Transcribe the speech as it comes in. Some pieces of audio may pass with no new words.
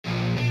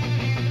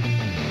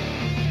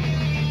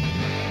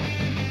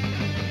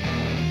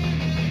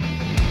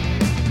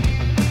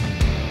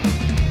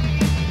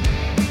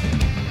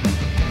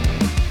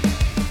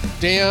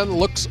Dan,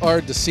 looks are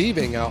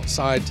deceiving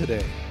outside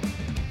today.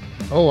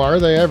 Oh, are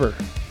they ever?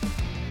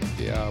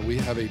 Yeah, we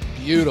have a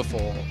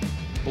beautiful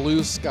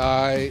blue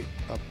sky,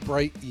 a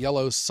bright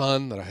yellow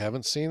sun that I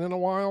haven't seen in a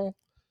while.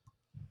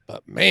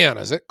 But man,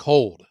 is it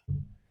cold.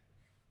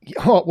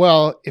 Oh,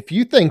 well, if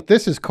you think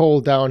this is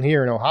cold down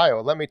here in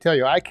Ohio, let me tell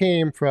you, I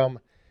came from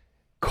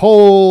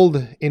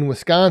cold in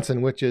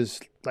Wisconsin, which is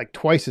like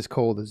twice as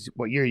cold as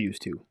what you're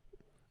used to.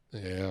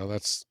 Yeah,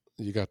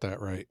 you got that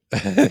right.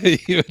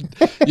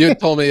 you had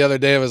told me the other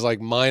day it was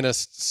like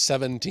minus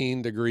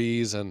 17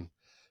 degrees, and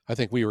I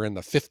think we were in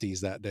the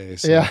 50s that day.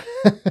 So.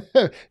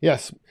 Yeah.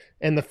 Yes.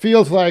 And the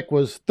feels like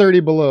was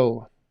 30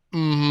 below.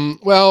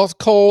 Well, it's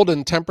cold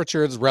and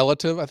temperature is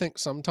relative, I think,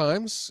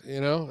 sometimes. I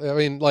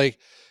mean, like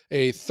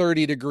a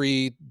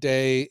 30-degree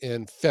day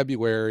in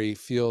February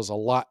feels a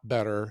lot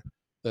better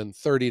than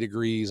 30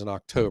 degrees in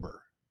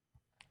October.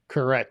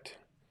 Correct.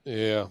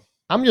 Yeah.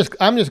 I'm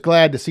just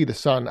glad to see the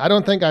sun. I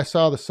don't think I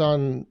saw the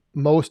sun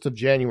most of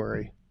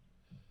January.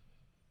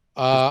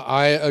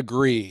 I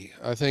agree.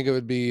 I think it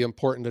would be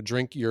important to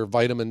drink your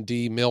vitamin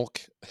D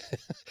milk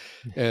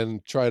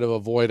and try to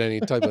avoid any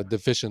type of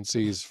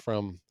deficiencies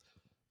from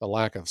the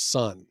lack of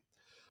sun.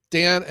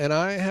 Dan and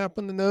I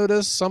happen to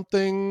notice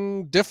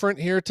something different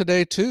here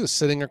today too,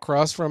 sitting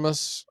across from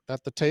us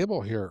at the table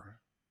here.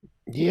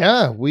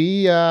 Yeah,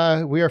 we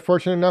are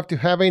fortunate enough to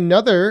have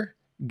another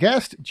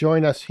guest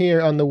join us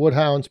here on the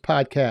Woodhounds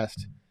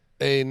podcast.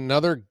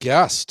 Another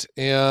guest,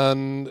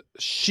 and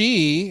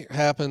she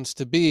happens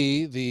to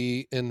be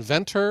the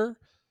inventor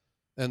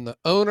and the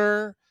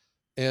owner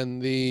and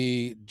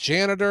the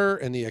janitor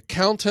and the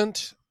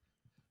accountant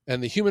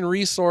and the human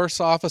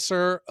resource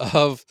officer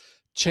of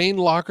Chain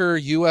Locker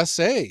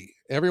USA.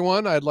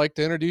 Everyone, I'd like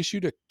to introduce you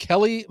to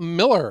Kellee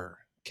Miller.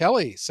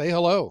 Kellee, say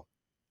hello.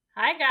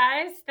 Hi,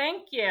 guys.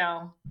 Thank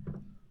you.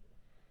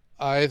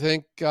 I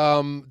think,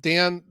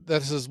 Dan,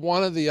 this is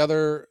one of the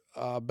other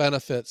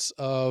benefits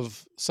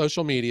of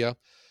social media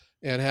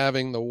and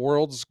having the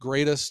world's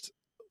greatest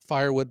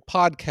firewood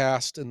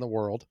podcast in the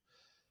world.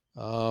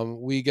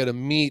 We get to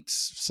meet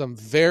some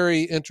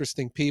very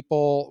interesting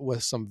people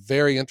with some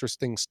very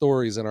interesting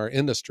stories in our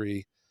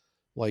industry,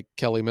 like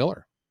Kellee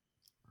Miller.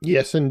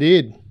 Yes,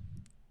 indeed.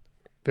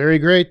 Very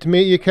great to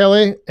meet you,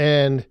 Kellee.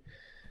 And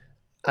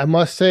I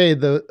must say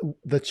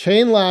the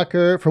chain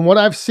locker, from what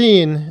I've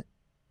seen,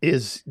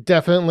 is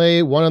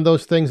definitely one of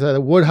those things that a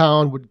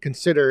woodhound would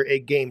consider a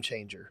game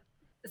changer.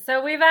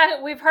 So we've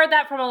heard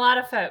that from a lot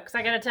of folks.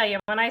 I got to tell you,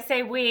 when I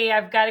say we,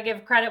 I've got to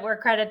give credit where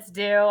credit's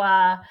due.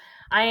 I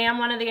am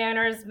one of the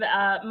owners.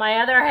 My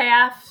other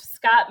half,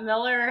 Scott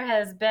Miller,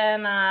 has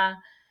been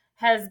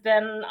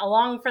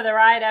along for the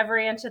ride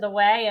every inch of the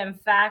way. In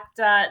fact,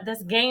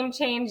 this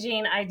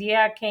game-changing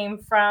idea came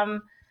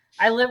from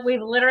we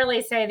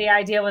literally say the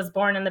idea was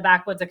born in the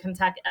backwoods of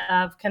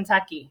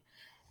Kentucky.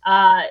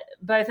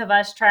 Both of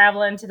us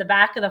traveling to the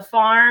back of the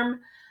farm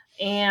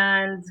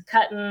and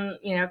cutting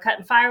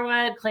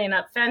firewood, cleaning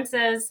up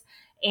fences,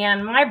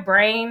 and my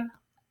brain,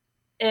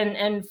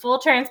 in full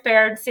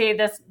transparency,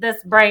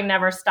 this brain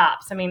never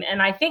stops. I mean,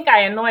 and I think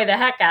I annoy the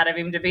heck out of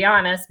him, to be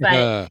honest,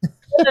 but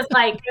it was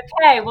like,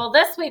 okay, well,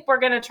 this week we're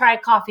going to try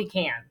coffee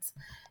cans.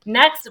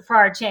 Next, for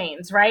our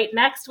chains, right?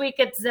 Next week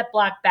it's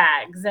Ziploc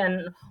bags,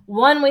 and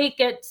one week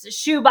it's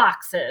shoe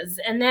boxes,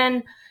 and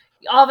then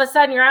all of a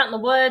sudden you're out in the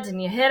woods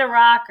and you hit a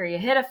rock or you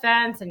hit a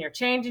fence and you're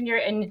changing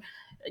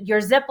your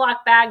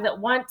Ziploc bag that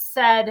once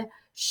said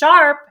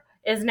sharp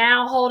is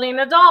now holding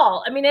a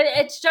doll. I mean,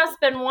 it's just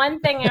been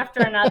one thing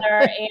after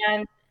another.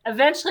 And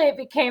eventually it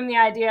became the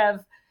idea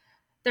of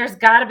there's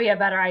got to be a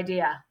better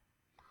idea.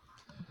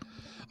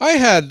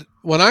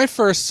 When I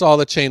first saw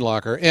the chain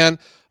locker, and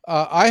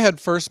I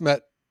had first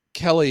met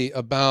Kellee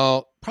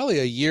about probably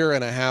a year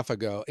and a half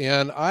ago,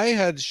 and I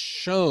had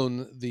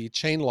shown the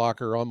chain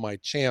locker on my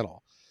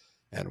channel.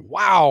 And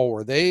wow,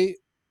 were they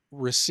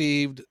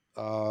received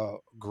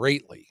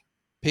greatly.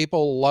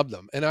 People loved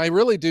them. And I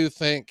really do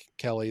think,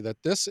 Kellee,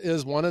 that this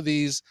is one of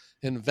these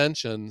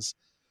inventions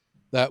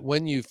that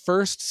when you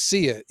first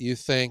see it, you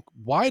think,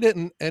 why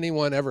didn't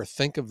anyone ever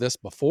think of this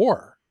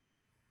before?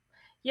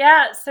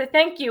 Yeah, so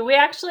thank you. We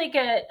actually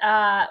get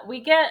a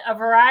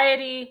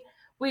variety.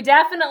 We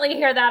definitely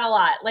hear that a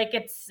lot. Like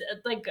it's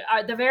like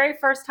the very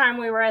first time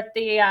we were at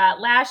the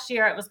last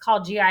year, it was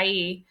called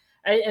GIE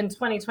in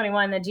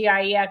 2021, the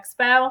GIE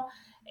Expo.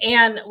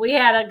 And we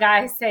had a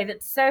guy say that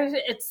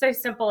it's so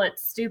simple,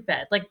 it's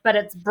stupid, but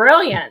it's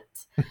brilliant.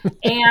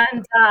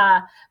 And,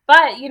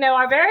 but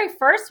our very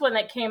first one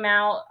that came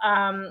out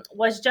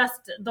was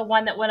just the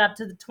one that went up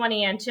to the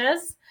 20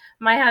 inches.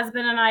 My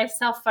husband and I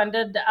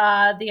self-funded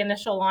the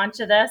initial launch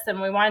of this,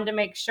 and we wanted to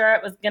make sure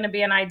it was going to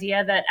be an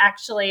idea that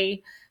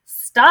actually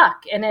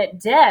stuck, and it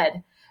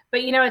did.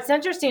 But, it's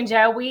interesting,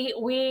 Joe,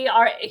 we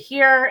are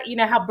here,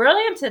 how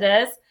brilliant it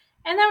is.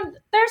 And then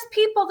there's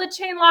people the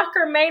chain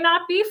locker may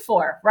not be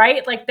for,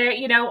 right? Like they're,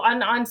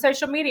 on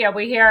social media,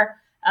 we hear,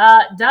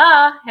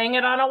 hang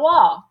it on a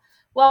wall.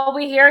 Well,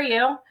 we hear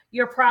you.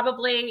 You're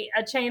probably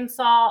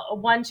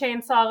one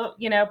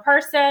chainsaw,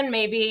 person.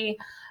 Maybe,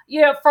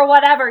 for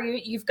whatever,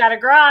 you've got a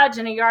garage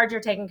and a yard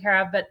you're taking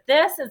care of, but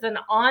this is an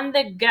on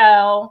the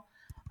go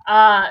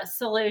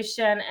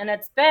solution.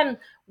 And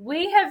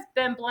we have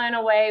been blown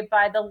away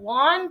by the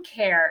lawn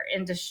care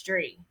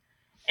industry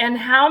and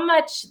how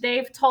much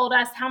they've told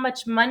us how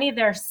much money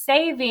they're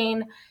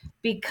saving,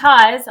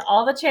 because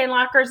all the chain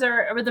lockers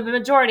or the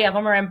majority of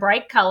them are in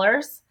bright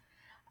colors,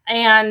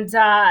 and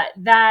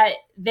that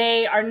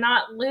they are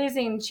not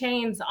losing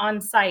chains on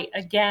site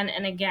again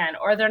and again,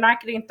 or they're not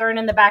getting thrown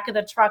in the back of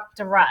the truck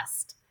to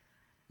rust.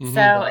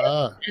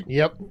 So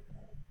Yep.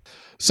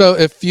 So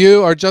if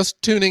you are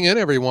just tuning in,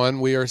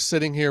 everyone, we are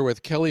sitting here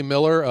with Kellee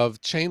Miller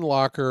of Chain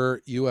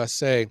Locker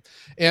USA.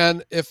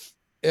 And if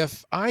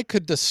I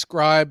could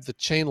describe the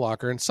chain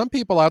locker, and some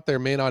people out there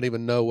may not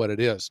even know what it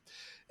is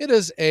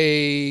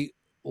a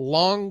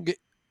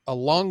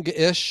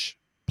longish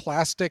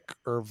plastic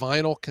or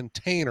vinyl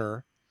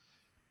container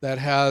that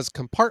has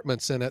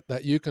compartments in it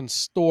that you can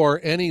store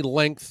any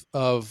length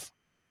of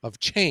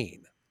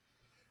chain.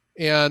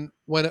 And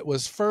when it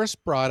was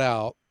first brought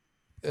out,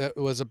 it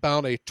was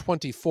about a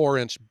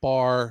 24-inch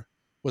bar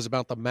was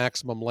about the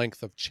maximum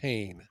length of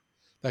chain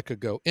that could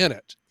go in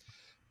it.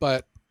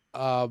 But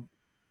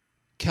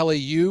Kellee,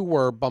 you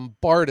were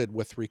bombarded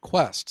with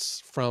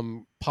requests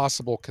from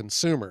possible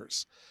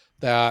consumers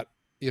that,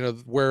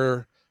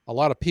 where a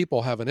lot of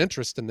people have an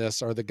interest in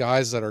this are the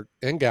guys that are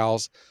and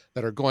gals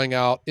that are going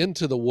out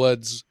into the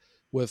woods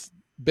with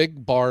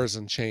big bars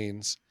and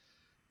chains,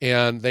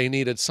 and they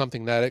needed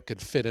something that it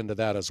could fit into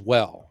that as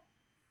well.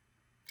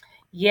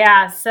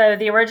 Yeah, so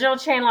the original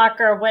chain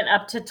locker went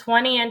up to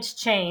 20-inch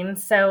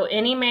chains. So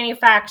any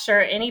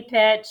manufacturer, any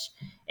pitch,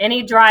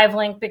 any drive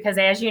length, because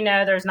as you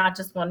know, there's not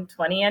just one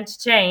 20-inch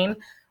chain,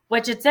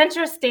 which it's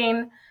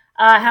interesting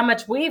how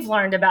much we've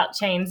learned about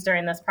chains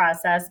during this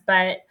process.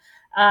 But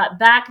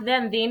back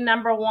then, the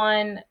number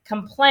one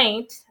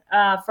complaint,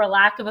 for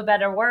lack of a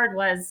better word,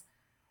 was,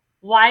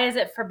 why is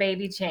it for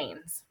baby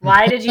chains?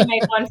 Why did you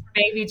make one for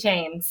baby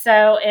chains?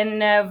 So in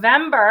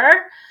November,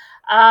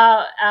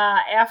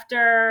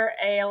 after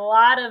a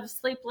lot of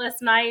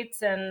sleepless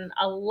nights and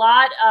a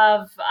lot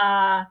of,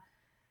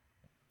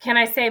 can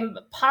I say,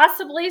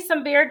 possibly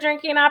some beer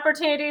drinking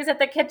opportunities at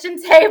the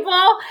kitchen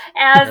table,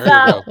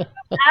 as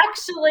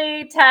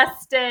actually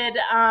tested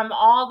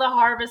all the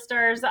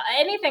harvesters,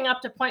 anything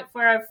up to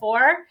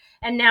 0.404,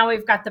 and now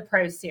we've got the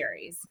Pro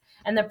Series.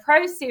 And the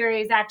Pro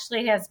Series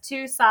actually has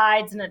two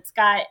sides, and it's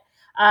got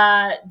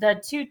the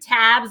two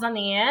tabs on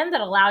the end that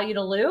allow you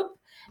to loop.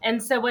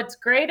 And so what's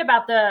great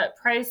about the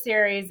Pro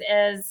Series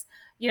is,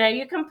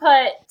 you can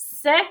put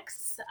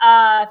six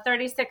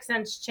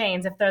 36-inch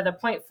chains if they're the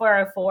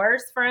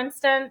 0.404s, for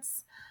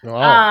instance.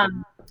 Wow.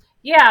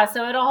 Yeah,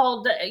 so it'll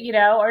hold,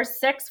 or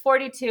six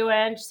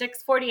 42-inch,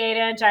 six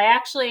 48-inch. I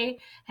actually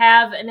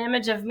have an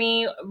image of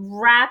me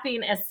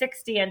wrapping a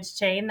 60-inch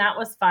chain. That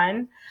was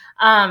fun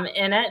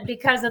in it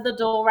because of the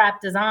dual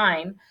wrap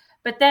design.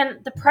 But then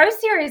the Pro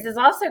Series is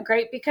also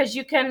great because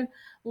you can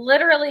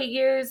literally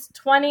use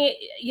 20,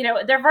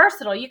 they're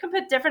versatile. You can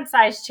put different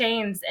size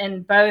chains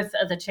in both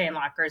of the chain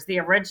lockers, the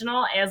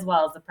original as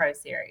well as the Pro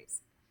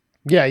Series.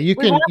 Yeah, you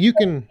can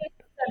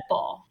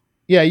simple.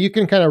 Yeah, you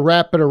can kind of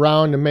wrap it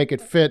around and make it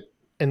fit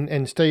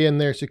and stay in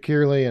there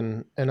securely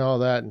and all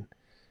that.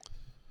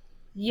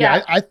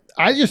 Yeah.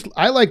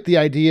 I like the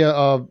idea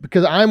of,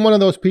 because I'm one of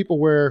those people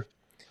where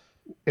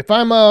if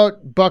I'm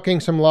out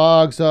bucking some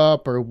logs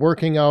up or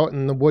working out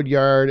in the wood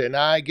yard and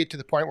I get to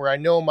the point where I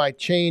know my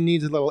chain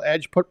needs a little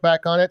edge put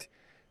back on it,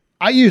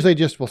 I usually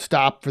just will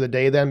stop for the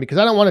day then, because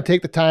I don't want to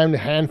take the time to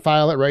hand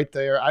file it right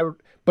there.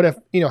 But if,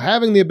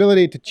 having the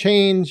ability to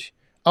change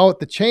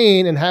out the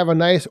chain and have a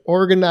nice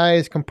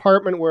organized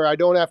compartment where I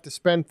don't have to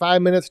spend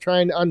 5 minutes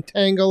trying to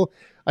untangle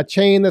a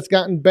chain that's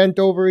gotten bent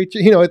over each,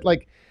 it's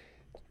like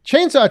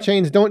chainsaw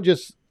chains don't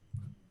just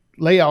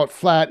lay out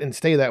flat and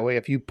stay that way.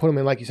 If you put them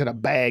in, like you said, a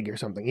bag or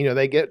something,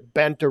 they get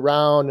bent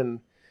around,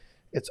 and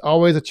it's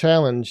always a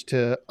challenge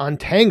to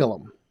untangle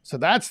them. So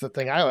that's the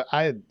thing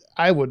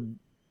I would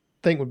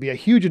think would be a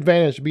huge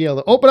advantage, to be able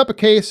to open up a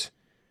case,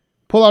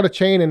 pull out a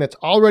chain, and it's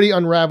already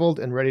unraveled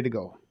and ready to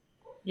go.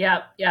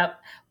 Yep.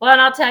 Well, and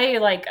I'll tell you,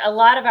 like a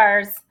lot of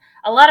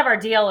our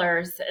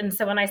dealers, and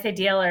so when I say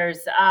dealers,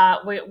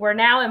 we're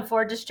now in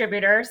 4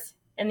 distributors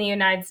in the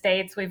United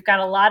States. We've got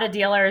a lot of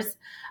dealers,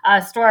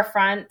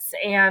 storefronts,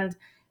 and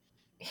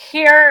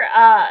here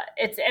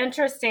it's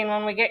interesting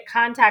when we get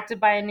contacted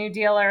by a new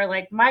dealer,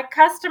 like, my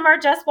customer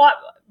just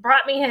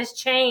brought me his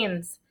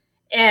chains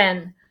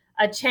in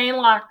a chain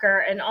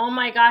locker, and oh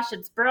my gosh,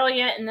 it's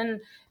brilliant. And then,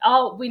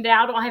 we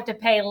now don't have to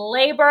pay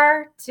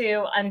labor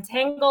to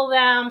untangle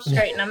them,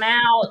 straighten them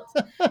out.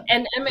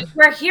 And I mean,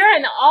 we're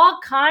hearing all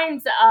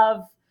kinds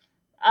of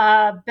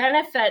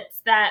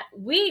benefits that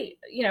we,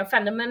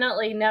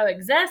 fundamentally know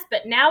exist,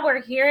 but now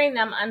we're hearing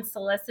them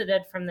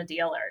unsolicited from the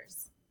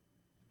dealers.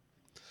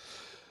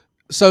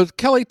 So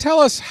Kellee, tell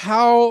us,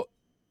 how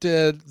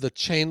did the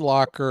chain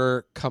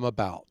locker come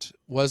about?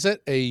 Was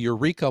it a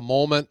eureka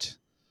moment?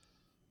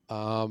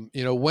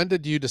 When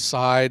did you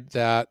decide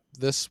that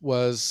this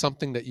was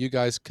something that you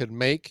guys could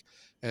make?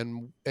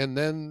 And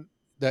then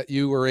that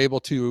you were able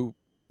to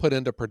put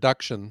into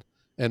production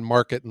and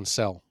market and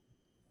sell?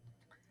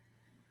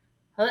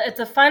 Well, it's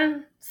a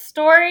fun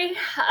story.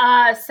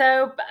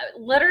 So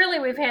literally,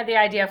 we've had the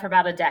idea for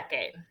about a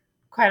decade,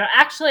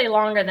 actually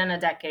longer than a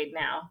decade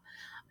now.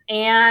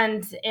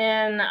 And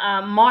in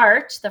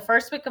March, the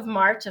first week of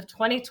March of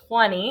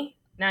 2020,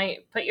 now you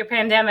put your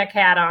pandemic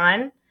hat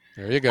on.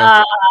 There you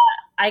go.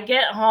 I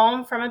get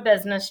home from a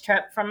business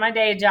trip from my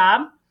day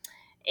job,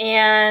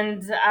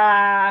 and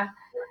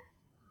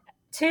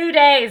 2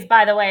 days,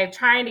 by the way,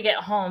 trying to get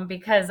home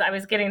because I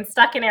was getting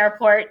stuck in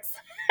airports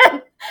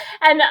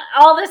and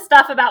all this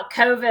stuff about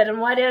COVID and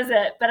what is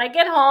it. But I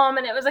get home,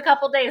 and it was a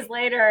couple days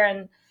later,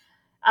 and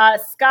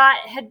Scott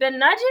had been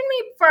nudging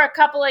me for a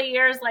couple of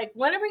years, like,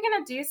 when are we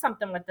going to do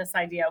something with this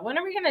idea? When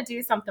are we going to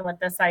do something with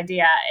this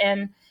idea?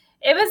 And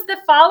it was the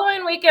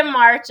following week in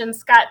March, and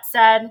Scott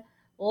said,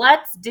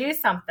 let's do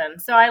something.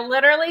 So I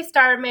literally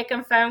started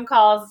making phone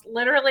calls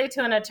literally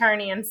to an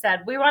attorney and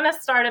said, we want to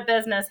start a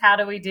business. How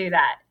do we do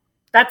that?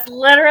 That's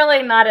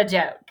literally not a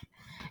joke.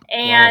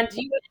 And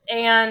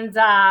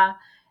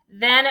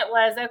then it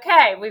was,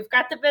 okay, we've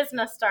got the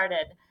business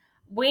started.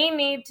 We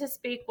need to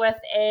speak with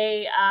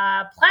a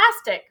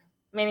plastic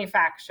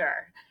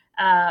manufacturer.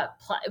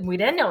 We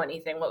didn't know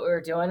anything what we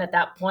were doing at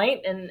that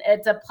point. And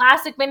it's a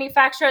plastic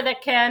manufacturer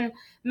that can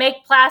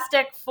make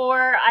plastic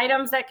for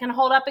items that can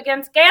hold up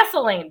against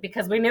gasoline,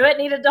 because we knew it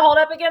needed to hold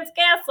up against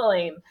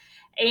gasoline.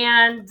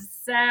 And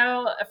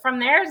so from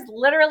there is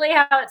literally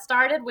how it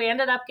started. We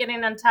ended up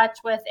getting in touch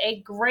with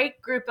a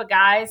great group of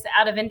guys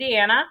out of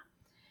Indiana.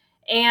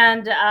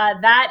 And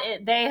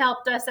they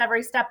helped us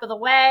every step of the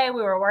way.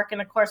 We were working,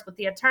 of course, with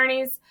the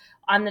attorneys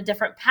on the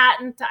different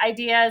patent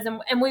ideas.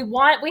 And we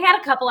had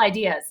a couple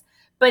ideas,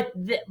 but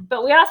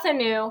we also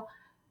knew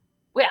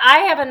I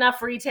have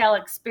enough retail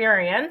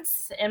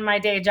experience in my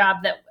day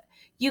job that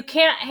you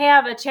can't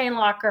have a chain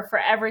locker for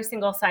every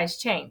single size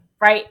chain,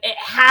 right? It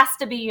has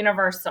to be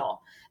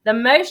universal. The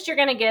most you're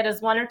going to get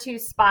is 1 or 2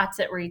 spots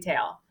at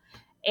retail.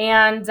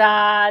 And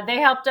they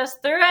helped us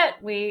through it.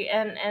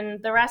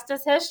 And the rest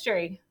is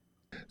history.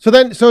 So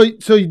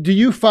do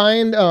you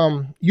find,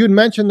 you had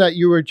mentioned that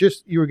you were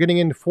getting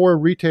into 4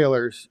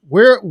 retailers.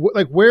 Where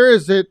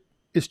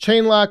is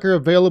Chain Locker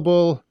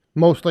available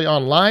mostly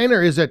online,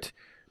 or is it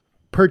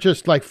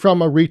purchased like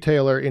from a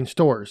retailer in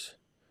stores?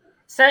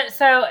 So,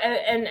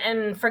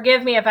 and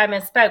forgive me if I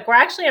misspoke. We're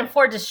actually in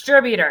 4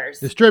 distributors.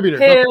 Distributors.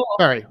 Okay.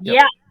 Sorry. Yep.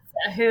 Yeah.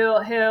 Who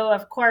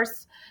of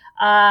course,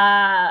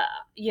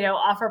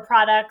 offer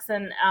products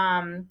and,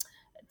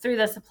 through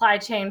the supply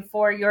chain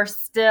for your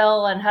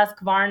Still and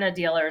Husqvarna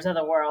dealers of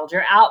the world,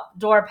 your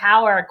outdoor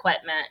power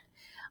equipment.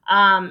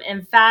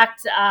 In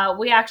fact,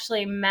 we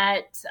actually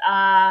met,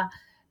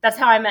 that's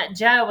how I met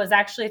Joe, was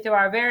actually through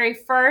our very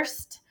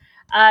first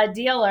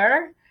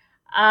dealer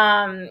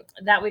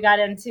that we got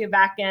into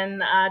back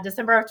in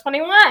December of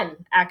 21,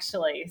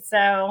 actually.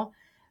 So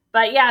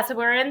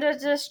we're into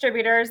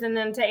distributors. And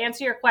then to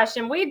answer your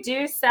question, we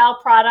do sell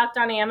product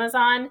on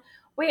Amazon.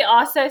 We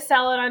also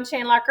sell it on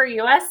Chain Locker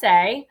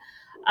USA.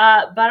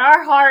 But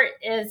our heart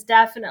is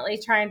definitely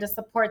trying to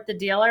support the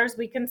dealers.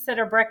 We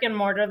consider brick and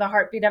mortar the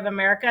heartbeat of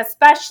America,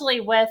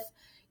 especially with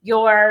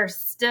your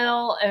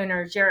Still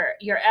owners, your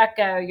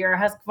Echo, your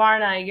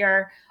Husqvarna,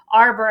 your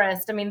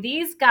Arborist. I mean,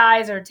 these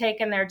guys are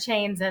taking their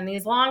chains, and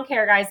these lawn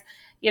care guys,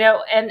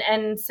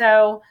 and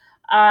so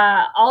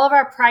all of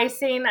our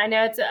pricing, I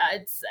know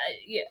it's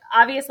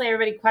obviously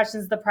everybody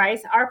questions the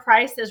price. Our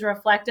price is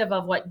reflective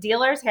of what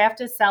dealers have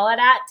to sell it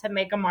at to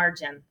make a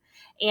margin.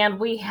 And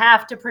we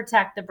have to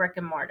protect the brick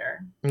and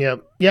mortar. Yeah.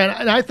 Yeah.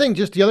 And I think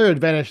just the other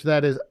advantage to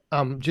that is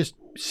just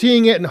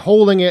seeing it and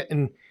holding it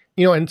and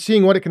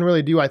seeing what it can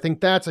really do. I think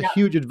that's a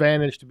huge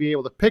advantage, to be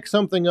able to pick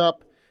something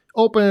up,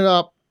 open it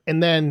up,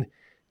 and then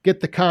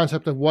get the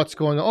concept of what's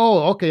going on.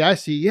 Oh, okay, I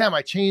see. Yeah,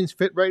 my chains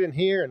fit right in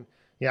here. And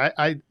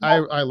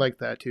I like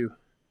that too.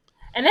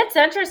 And it's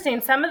interesting.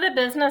 Some of the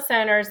business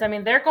owners, I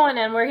mean, they're going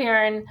in, we're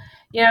hearing,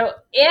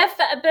 if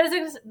a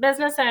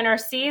business owner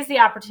sees the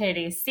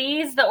opportunity,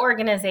 sees the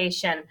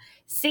organization,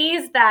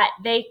 sees that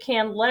they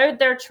can load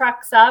their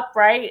trucks up,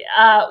 right,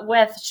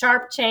 with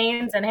sharp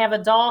chains and have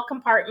a dull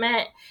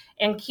compartment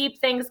and keep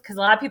things, because a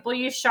lot of people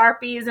use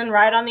Sharpies and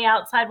write on the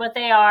outside what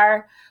they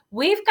are.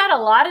 We've got a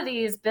lot of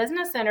these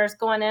business owners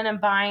going in and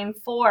buying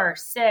 4,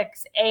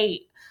 6,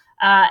 8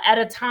 at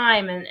a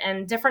time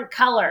and different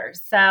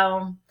colors.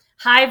 So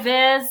high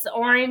vis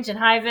orange and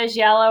high vis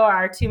yellow are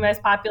our 2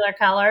 most popular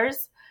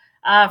colors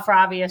for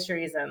obvious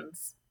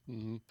reasons.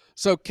 Mm-hmm.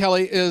 So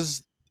Kellee,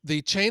 is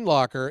the Chain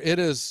Locker, it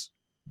is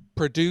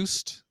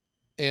produced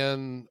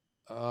and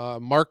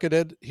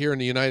marketed here in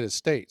the United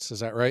States. Is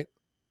that right?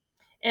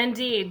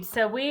 Indeed.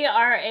 So we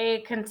are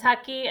a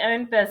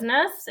Kentucky-owned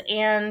business,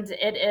 and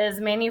it is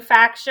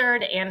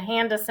manufactured and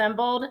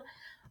hand-assembled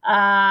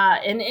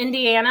in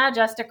Indiana,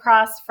 just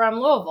across from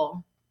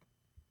Louisville.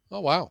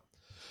 Oh, wow.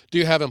 Do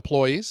you have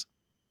employees?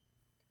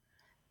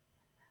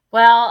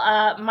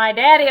 Well, my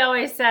daddy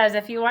always says,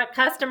 if you want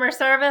customer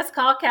service,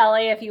 call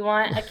Kellee. If you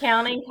want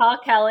accounting, call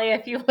Kellee.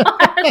 If you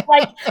want,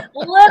 like,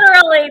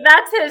 literally,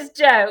 that's his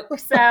joke.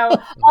 So, I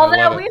love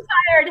although it.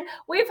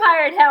 we've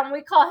hired him,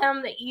 we call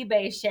him the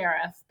eBay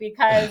sheriff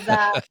because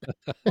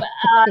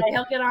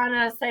he'll get on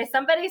and say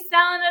somebody's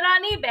selling it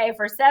on eBay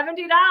for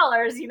 $70,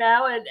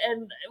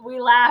 and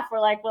we laugh. We're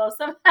like, well,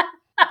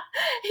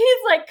 he's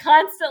like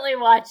constantly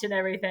watching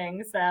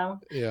everything. So,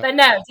 Yeah. but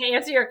no, to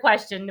answer your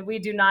question, we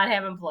do not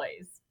have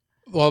employees.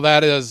 Well,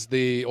 that is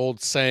the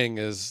old saying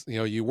is,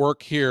 you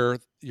work here,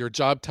 your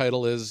job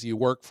title is you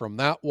work from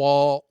that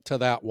wall to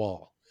that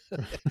wall.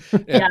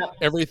 And Yeah.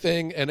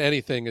 everything and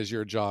anything is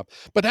your job.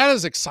 But that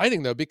is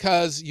exciting though,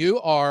 because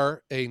you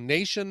are a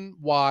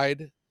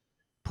nationwide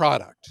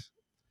product.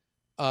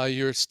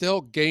 You're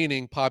still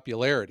gaining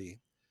popularity,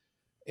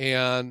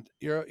 and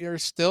you're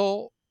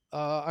still.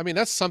 I mean,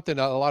 that's something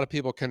that a lot of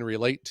people can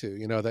relate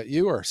to. That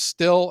you are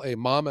still a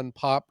mom and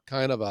pop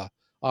kind of a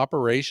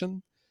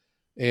operation,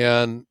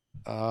 and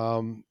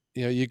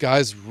you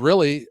guys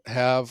really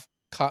have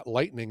caught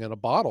lightning in a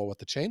bottle with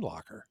the chain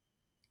locker.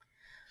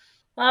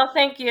 Well,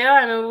 thank you.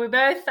 I mean, we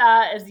both,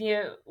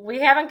 we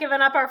haven't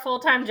given up our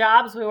full-time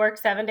jobs. We work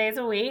 7 days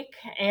a week,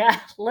 and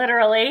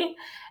literally,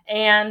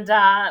 and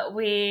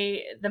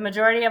the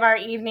majority of our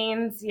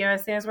evenings,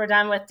 as soon as we're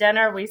done with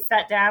dinner, we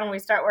sit down and we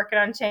start working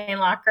on chain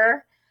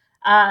locker.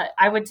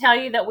 I would tell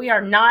you that we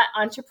are not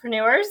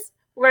entrepreneurs.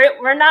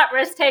 We're not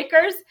risk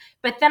takers.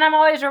 But then I'm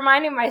always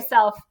reminding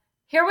myself,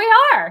 here we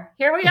are.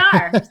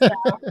 So.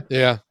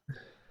 Yeah.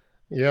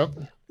 Yep.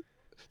 Yeah.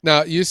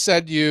 Now you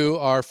said you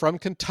are from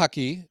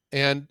Kentucky,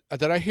 and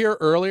did I hear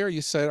earlier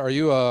you said are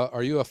you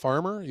a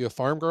farmer? Are you a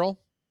farm girl?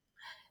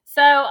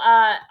 So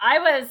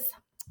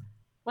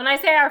when I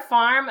say our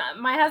farm,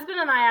 my husband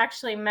and I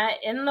actually met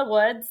in the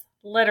woods,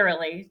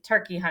 literally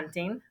turkey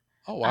hunting,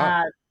 Oh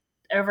wow.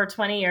 uh, over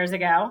 20 years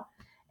ago.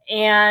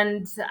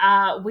 And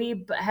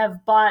we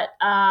have bought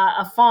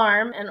a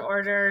farm in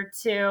order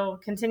to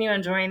continue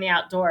enjoying the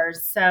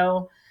outdoors.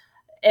 So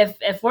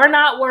if we're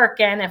not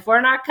working, if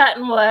we're not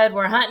cutting wood,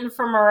 we're hunting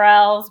for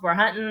morels, we're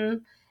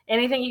hunting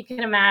anything you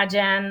can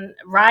imagine,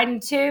 riding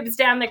tubes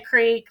down the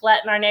creek,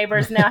 letting our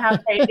neighbors know how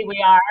crazy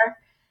we are.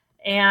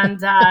 And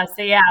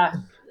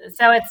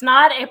so it's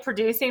not a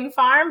producing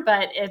farm,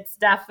 but it's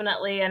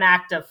definitely an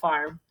active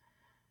farm.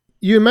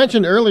 You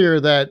mentioned earlier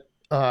that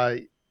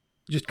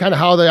just kind of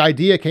how the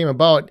idea came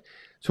about.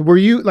 So were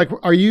you like,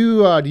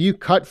 do you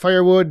cut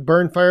firewood,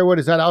 burn firewood?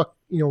 Is that how,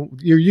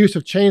 your use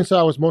of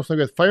chainsaw was mostly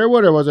with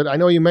firewood, or was it, I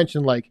know you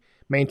mentioned like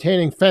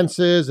maintaining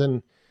fences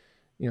and,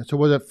 so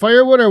was it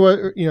firewood, or what,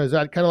 is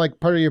that kind of like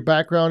part of your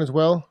background as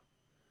well?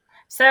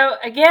 So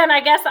again, I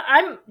guess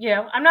I'm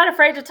not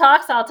afraid to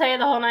talk, so I'll tell you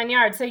the whole 9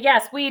 yards. So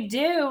yes, we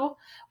do.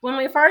 When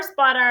we first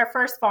bought our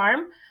first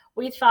farm,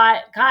 we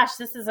thought, gosh,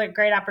 this is a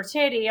great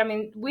opportunity. I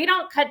mean, we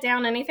don't cut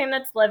down anything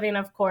that's living,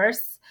 of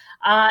course,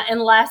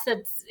 unless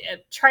it's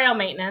trail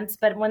maintenance.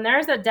 But when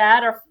there's a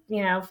dead or,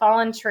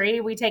 fallen tree,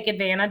 we take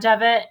advantage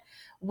of it.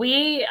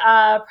 We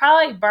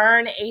probably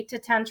burn 8 to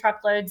 10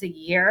 truckloads a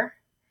year.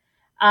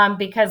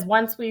 Because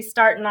once we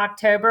start in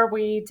October,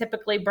 we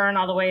typically burn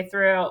all the way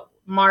through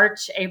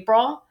March,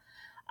 April,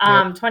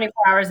 Yep. 24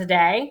 hours a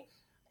day.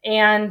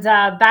 And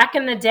back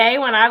in the day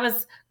when I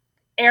was,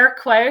 air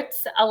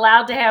quotes,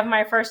 allowed to have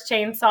my first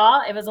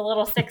chainsaw, it was a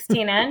little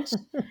 16-inch.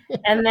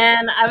 And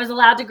then I was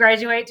allowed to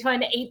graduate to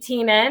an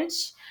 18-inch.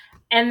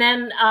 And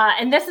then,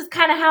 and this is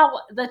kind of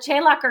how the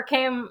chain locker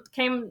came,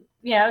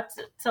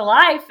 to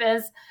life,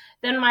 is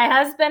then my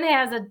husband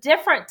has a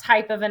different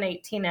type of an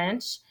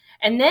 18-inch.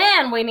 And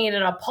then we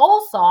needed a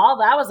pole saw.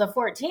 That was a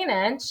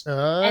 14-inch.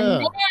 And then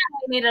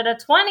we needed a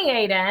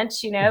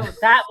 28-inch.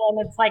 That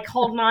one, it's like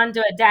holding on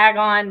to a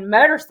daggone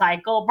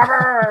motorcycle.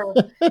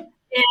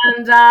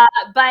 And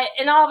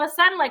all of a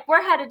sudden, like,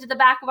 we're headed to the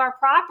back of our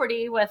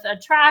property with a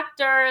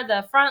tractor,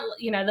 the front,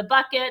 the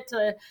bucket,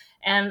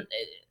 and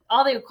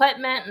all the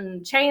equipment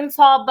and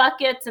chainsaw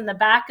buckets in the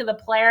back of the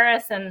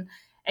Polaris. And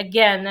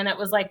again, then it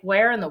was like,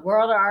 where in the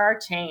world are our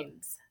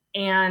chains?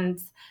 And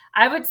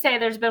I would say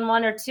there's been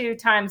 1 or 2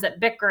 times that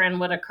bickering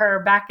would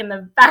occur back in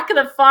the back of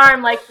the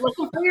farm, like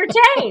looking for your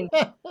chain.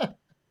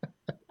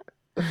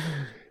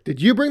 Did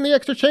you bring the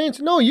extra chains?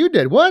 No, you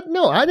did. What?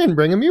 No, I didn't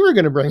bring them. You were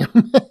going to bring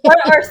them.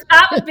 or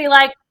Scott would be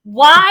like,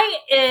 why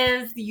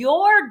is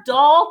your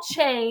dull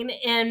chain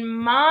in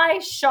my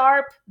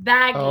sharp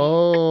baggie?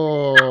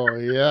 Oh,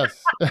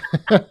 yes.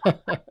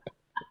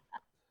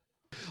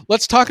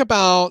 Let's talk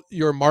about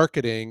your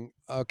marketing.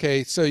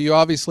 Okay, so you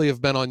obviously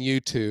have been on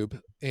YouTube,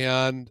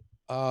 and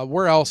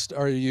where else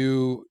are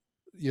you?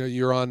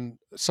 You're on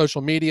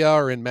social media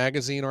or in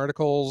magazine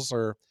articles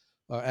or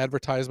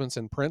advertisements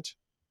in print.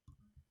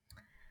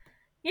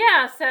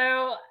 Yeah,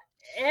 so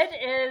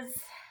it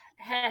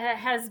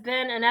has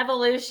been an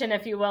evolution,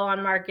 if you will,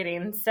 on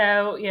marketing.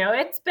 So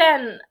it's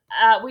been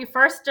we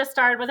first just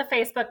started with a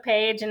Facebook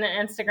page and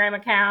an Instagram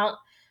account,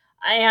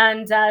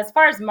 and as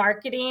far as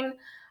marketing,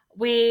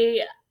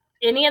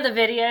 any of the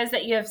videos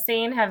that you have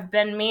seen have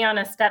been me on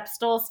a step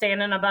stool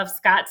standing above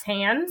Scott's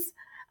hands.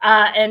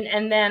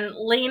 and then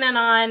leaning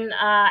on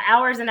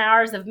hours and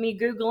hours of me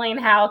Googling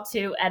how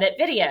to edit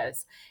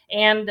videos.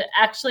 And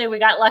actually, we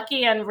got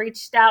lucky and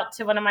reached out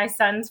to one of my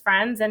son's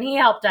friends, and he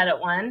helped edit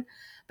one.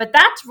 But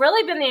that's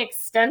really been the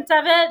extent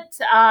of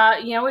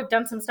it. We've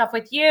done some stuff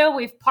with you.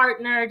 We've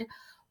partnered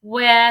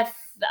with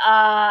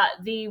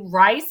the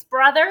Rice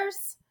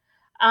brothers.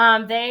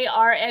 They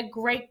are a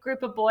great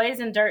group of boys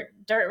in dirt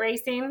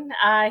racing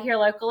here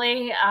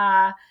locally.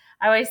 I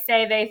always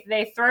say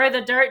they throw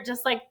the dirt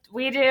just like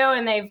we do,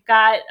 and they've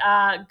got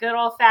good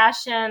old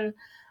fashioned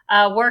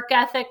work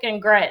ethic and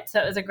grit.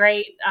 So it was a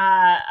great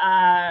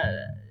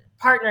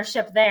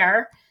partnership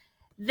there.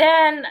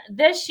 Then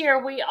this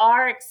year we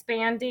are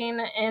expanding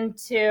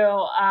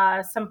into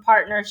some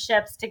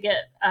partnerships to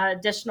get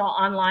additional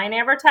online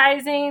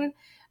advertising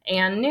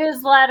and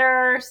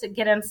newsletters,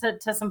 get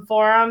into some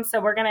forums. So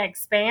we're going to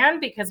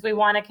expand because we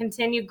want to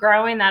continue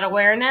growing that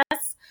awareness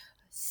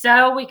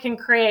so we can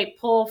create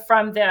pull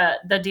from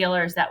the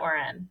dealers that we're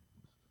in.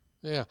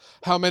 Yeah.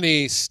 How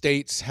many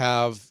states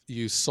have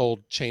you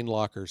sold chain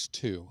lockers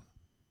to?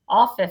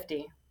 All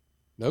 50.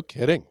 No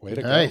kidding. Way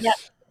to Nice. go. Yep.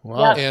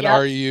 Wow. Yep. And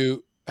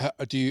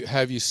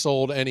have you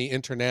sold any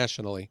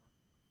internationally?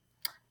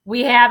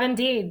 We have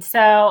indeed. So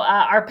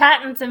our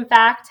patents, in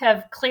fact,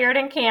 have cleared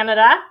in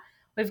Canada.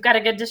 We've got a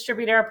good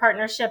distributor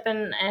partnership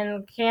in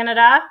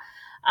Canada.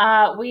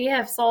 We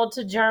have sold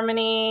to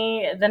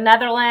Germany, the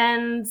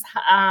Netherlands,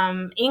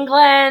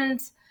 England.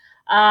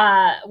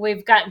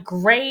 We've got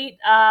great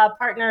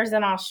partners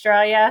in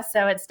Australia,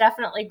 so it's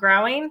definitely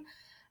growing.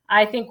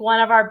 I think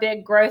one of our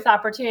big growth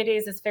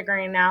opportunities is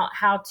figuring out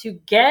how to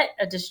get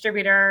a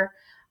distributor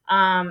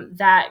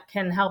that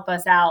can help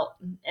us out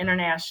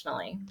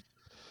internationally.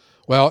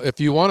 Well, if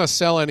you want to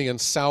sell any in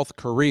South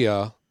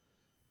Korea,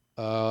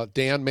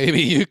 Dan,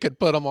 maybe you could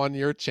put them on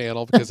your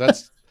channel because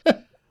that's,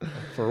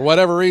 for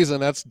whatever reason,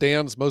 that's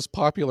Dan's most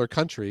popular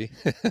country.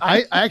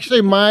 I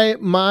actually my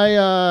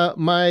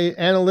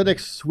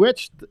analytics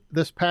switched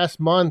this past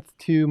month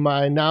to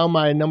my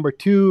number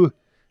 2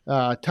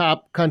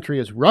 top country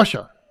is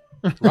Russia.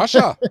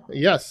 Russia.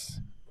 Yes.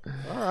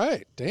 All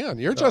right, Dan,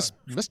 you're just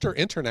Mr.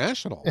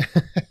 International.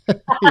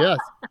 Yes.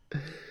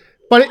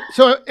 But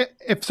so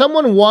if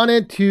someone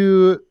wanted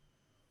to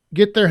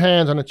get their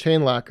hands on a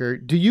chain locker,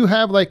 do you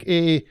have like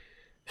a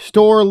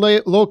store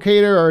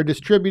locator or a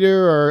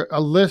distributor or a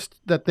list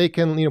that they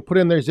can, put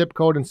in their zip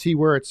code and see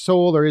where it's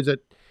sold? Or is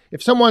it,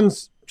 if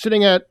someone's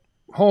sitting at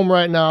home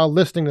right now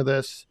listening to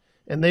this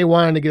and they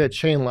wanted to get a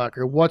chain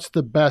locker, what's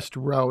the best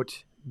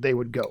route they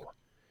would go?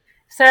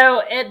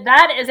 So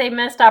that is a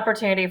missed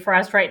opportunity for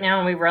us right now,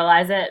 and we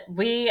realize it.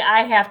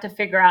 I have to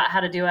figure out how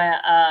to do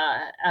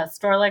a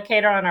store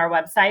locator on our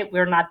website.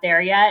 We're not there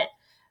yet.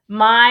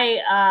 My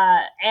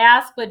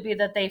ask would be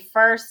that they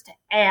first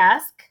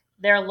ask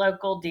their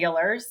local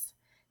dealers,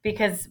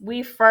 because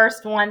we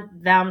first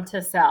want them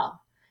to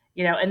sell.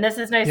 And this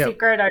is no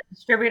secret. Our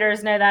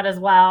distributors know that as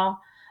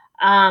well.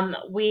 And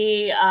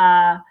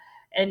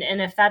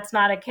if that's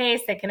not a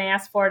case, they can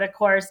ask for it. Of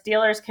course,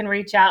 dealers can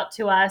reach out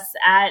to us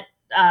at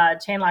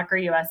Chain Locker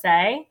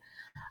USA.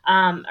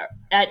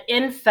 At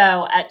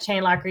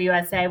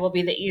info@chainlockerusa will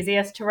be the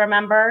easiest to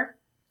remember.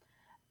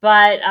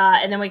 But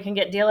and then we can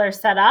get dealers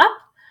set up.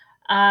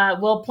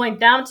 We'll point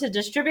them to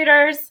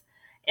distributors.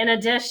 In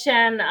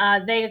addition,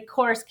 they of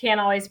course can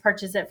always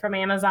purchase it from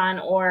Amazon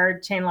or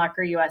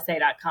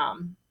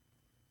chainlockerusa.com.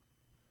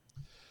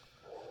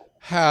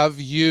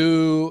 Have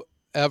you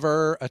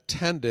ever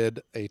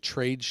attended a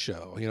trade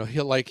show?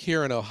 Like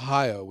here in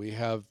Ohio, we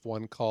have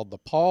one called the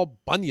Paul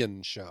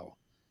Bunyan Show.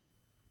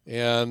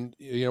 And,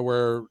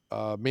 where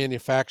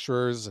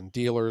manufacturers and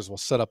dealers will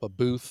set up a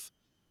booth,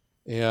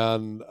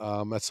 and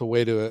that's a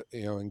way to,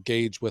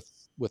 engage with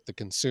the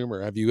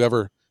consumer. Have you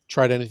ever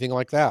tried anything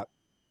like that?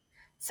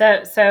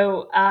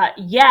 So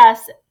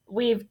yes,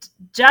 we've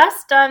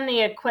just done the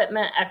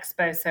Equipment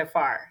Expo so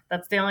far.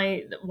 That's the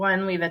only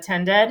one we've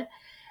attended.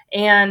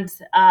 And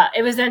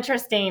it was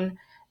interesting.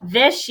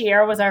 This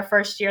year was our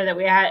first year that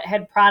we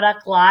had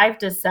product live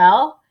to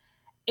sell.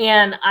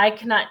 And I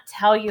cannot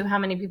tell you how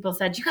many people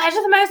said, you guys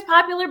are the most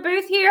popular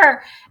booth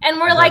here.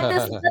 And we're like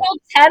this little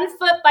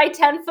 10-foot by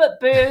 10-foot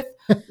booth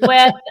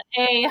with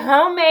a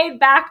homemade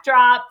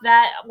backdrop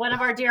that one of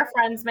our dear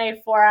friends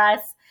made for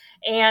us,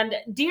 and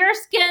deer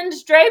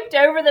skins draped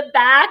over the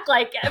back. It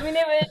was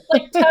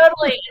like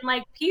totally, and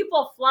like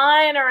people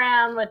flying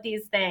around with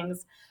these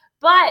things.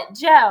 But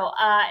Joe,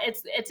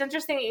 it's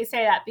interesting that you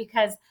say that,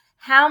 because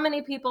how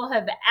many people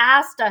have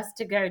asked us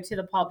to go to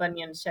the Paul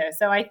Bunyan Show?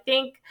 So I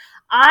think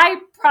I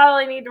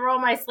probably need to roll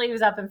my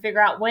sleeves up and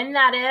figure out when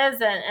that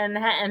is and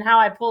how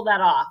I pull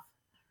that off.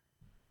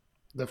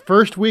 The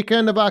first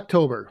weekend of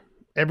October.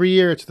 Every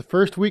year it's the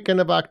first weekend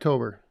of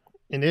October.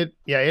 And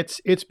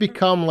it's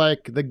become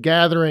like the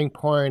gathering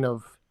point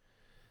of,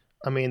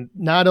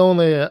 not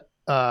only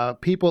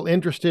people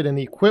interested in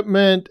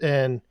equipment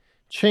and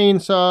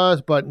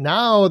chainsaws, but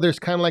now there's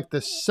kind of like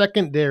the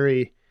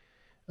secondary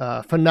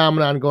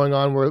phenomenon going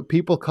on where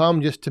people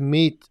come just to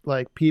meet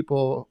like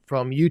people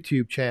from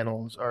YouTube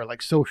channels or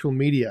like social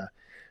media.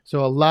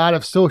 So a lot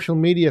of social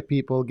media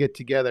people get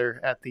together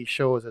at these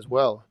shows as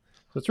well.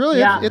 So it's really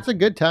Yeah. it's a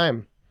good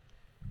time.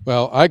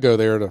 Well, I go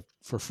there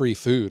for free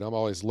food. I'm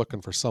always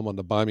looking for someone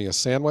to buy me a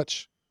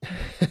sandwich.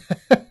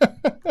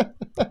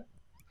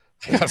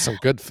 They got some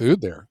good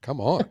food there.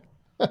 Come on.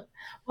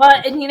 Well,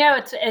 and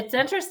it's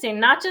interesting,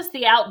 not just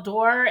the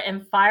outdoor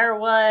and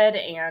firewood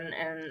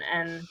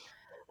and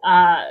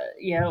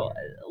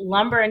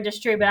lumber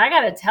industry, but I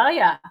got to tell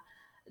you,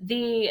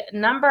 the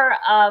number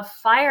of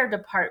fire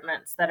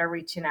departments that are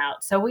reaching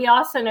out. So we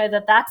also know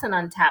that that's an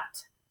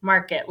untapped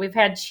market. We've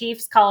had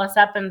chiefs call us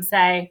up and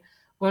say,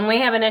 when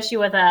we have an issue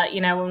with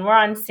when we're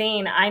on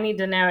scene, I need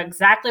to know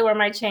exactly where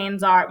my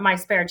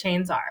spare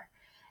chains are.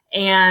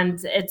 And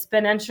it's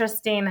been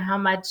interesting how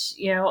much,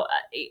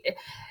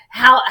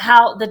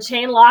 how the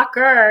chain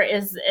locker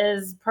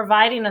is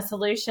providing a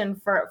solution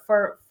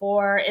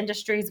for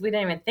industries we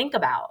didn't even think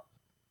about.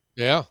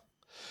 Yeah.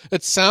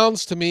 It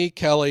sounds to me,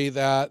 Kellee,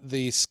 that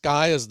the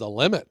sky is the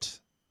limit.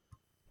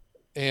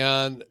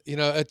 And,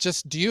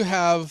 do you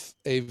have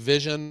a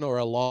vision or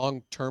a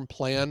long-term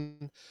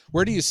plan?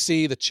 Where do you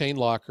see the chain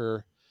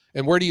locker,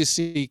 and where do you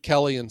see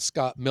Kellee and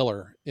Scott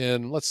Miller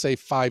in, let's say,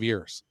 5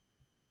 years?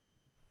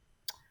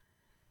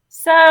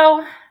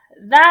 So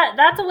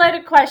that's a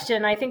loaded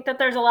question. I think that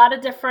there's a lot of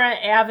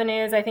different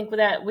avenues. I think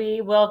that we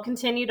will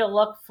continue to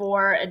look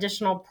for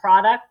additional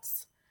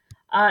products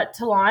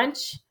to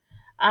launch.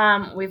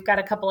 We've got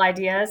a couple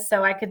ideas,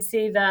 so I could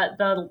see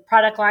the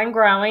product line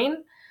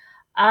growing.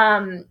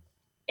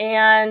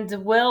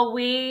 And will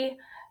we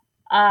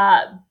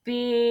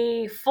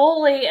be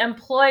fully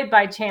employed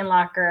by Chain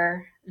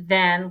Locker?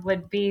 Then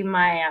would be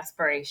my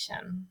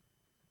aspiration.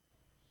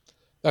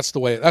 That's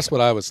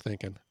what I was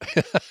thinking.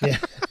 Yeah.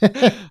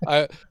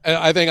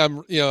 I think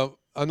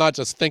I'm not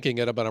just thinking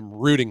it, but I'm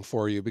rooting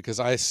for you, because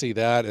I see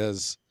that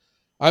as,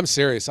 I'm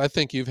serious. I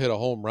think you've hit a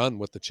home run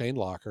with the chain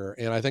locker,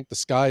 and I think the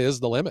sky is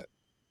the limit.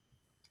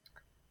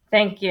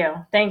 Thank you.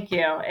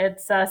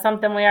 It's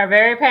something we are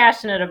very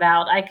passionate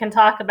about. I can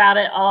talk about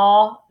it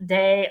all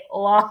day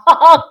long.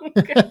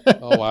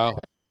 Oh, wow.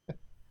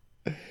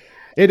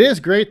 It is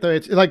great though.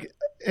 It's like,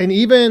 and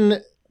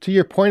even to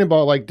your point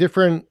about like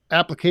different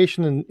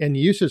application and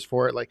uses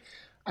for it. Like,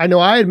 I know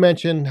I had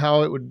mentioned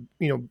how it would,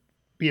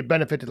 be a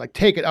benefit to like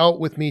take it out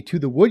with me to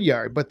the wood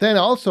yard, but then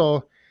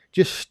also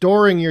just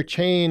storing your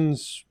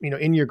chains,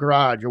 in your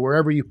garage or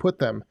wherever you put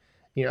them.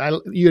 You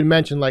had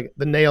mentioned like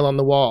the nail on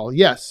the wall.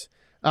 Yes,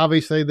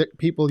 obviously that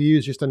people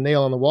use just a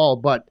nail on the wall,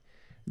 but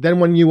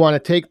then when you want to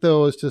take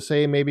those to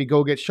say maybe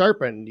go get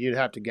sharpened, you'd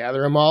have to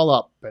gather them all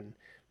up and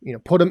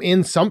put them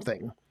in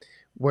something.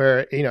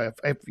 Where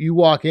if you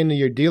walk into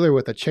your dealer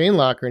with a chain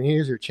locker and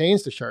here's your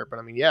chains to sharpen,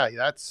 I mean, yeah,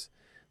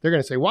 they're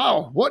going to say,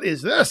 "Wow, what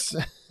is this?"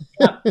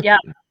 Yeah.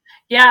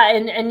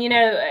 And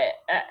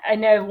I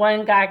know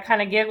one guy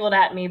kind of giggled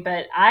at me,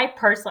 but I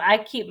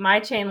keep my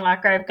chain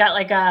locker. I've got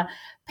like a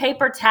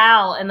paper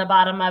towel in the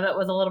bottom of it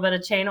with a little bit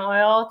of chain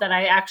oil that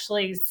I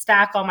actually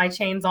stack all my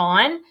chains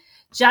on,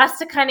 just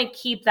to kind of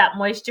keep that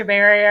moisture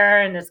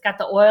barrier. And it's got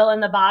the oil in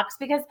the box,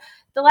 because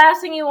the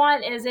last thing you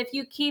want is if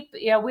you keep,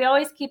 we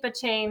always keep a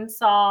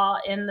chainsaw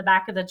in the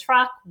back of the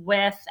truck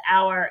with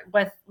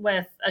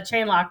a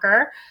chain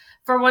locker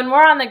for when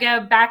we're on the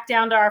go back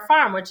down to our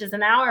farm, which is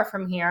an hour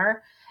from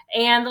here.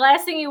 And the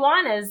last thing you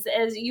want is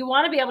you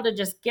want to be able to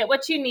just get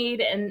what you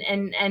need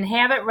and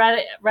have it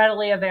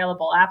readily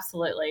available.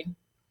 Absolutely.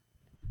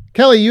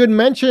 Kellee, you had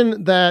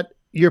mentioned that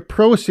your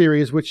Pro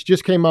Series, which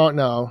just came out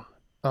now,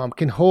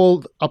 can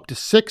hold up to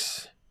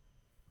 6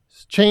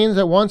 chains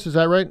at once. Is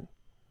that right?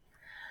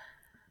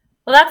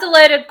 Well, that's a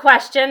loaded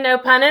question, no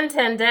pun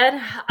intended.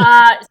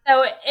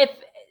 So if,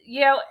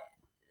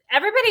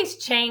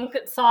 everybody's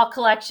chainsaw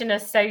collection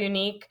is so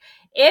unique.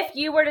 If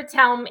you were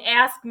to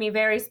ask me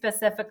very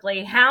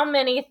specifically, how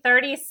many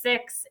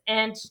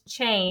 36-inch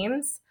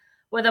chains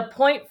with a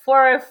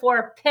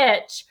 .404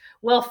 pitch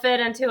will fit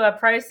into a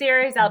Pro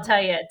Series, I'll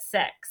tell you it's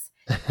 6.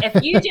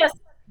 If you just,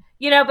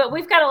 but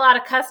we've got a lot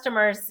of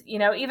customers,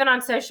 even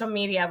on social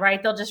media,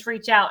 right? They'll just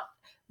reach out,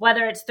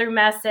 whether it's through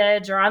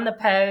message or on the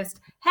post.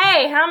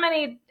 Hey, how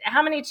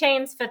many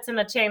chains fits in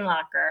a chain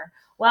locker?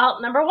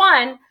 Well, number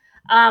one,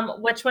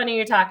 which one are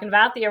you talking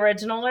about, the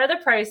original or the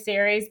Pro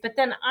Series? But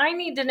then I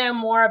need to know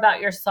more about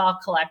your saw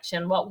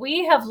collection. What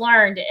we have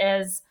learned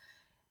is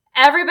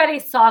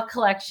everybody's saw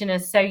collection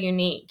is so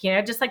unique.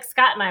 Just like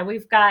Scott and I,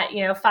 we've got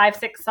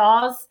 5-6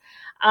 saws,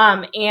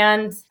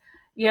 and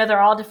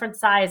they're all different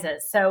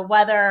sizes. So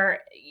whether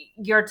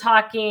you're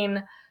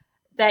talking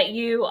that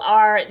you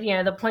are,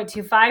 the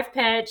 .25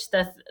 pitch,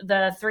 the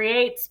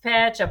 3/8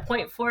 pitch, a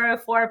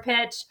 .404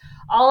 pitch,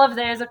 all of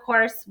those, of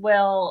course,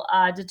 will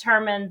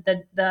determine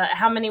the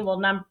how many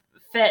will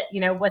fit,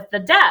 with the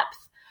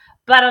depth.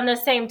 But on the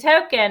same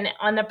token,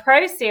 on the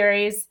Pro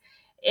Series,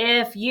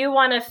 if you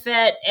want to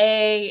fit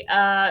a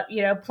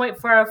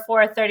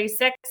 .404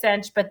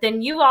 36-inch, but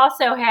then you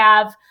also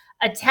have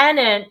a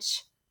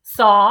 10-inch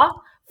saw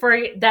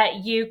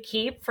that you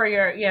keep for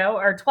your,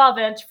 or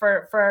 12-inch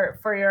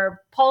for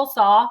your pole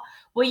saw,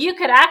 well, you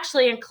could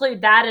actually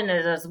include that in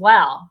it as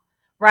well,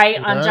 right?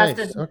 On just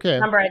the Nice. Okay.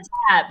 number of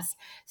tabs.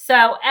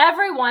 So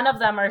every one of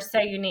them are so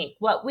unique.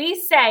 What we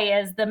say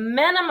is the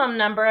minimum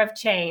number of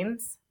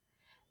chains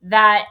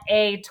that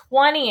a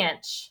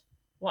 20-inch,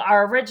 well,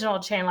 our original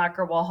chain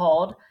locker will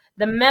hold,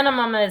 the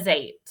minimum is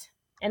 8.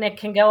 And it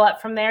can go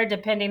up from there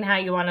depending how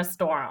you want to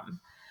store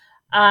them.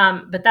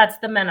 But that's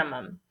the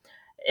minimum.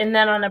 And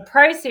then on a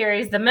Pro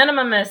Series, the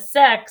minimum is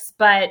 6,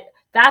 but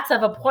that's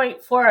of a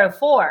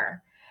 0.404.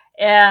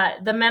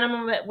 The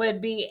minimum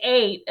would be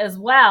 8 as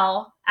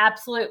well,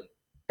 absolute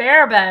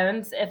bare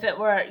bones, if it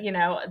were,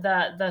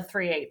 the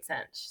 3/8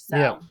 inch. So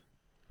Yeah.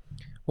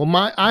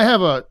 Well, I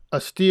have a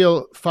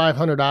steel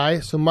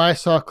 500i, so my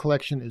saw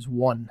collection is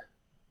 1.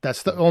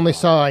 That's the only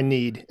saw I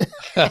need.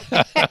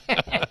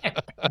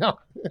 No.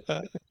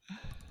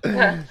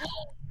 Yeah.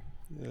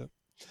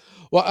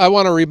 Well, I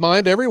want to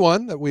remind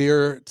everyone that we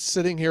are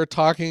sitting here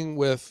talking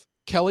with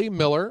Kellee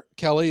Miller.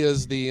 Kellee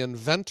is the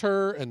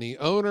inventor and the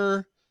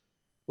owner,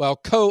 well,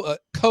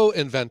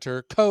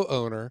 co-inventor,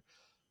 co-owner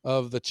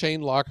of the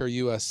Chain Locker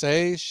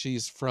USA.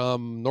 She's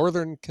from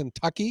Northern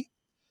Kentucky.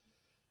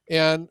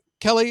 And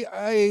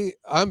Kellee,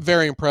 I'm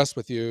very impressed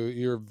with you.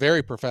 You're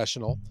very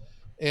professional.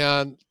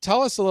 And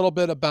tell us a little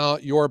bit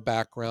about your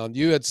background.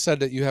 You had said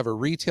that you have a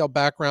retail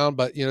background,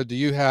 but did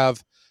you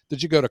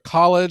go to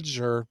college,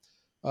 or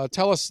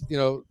tell us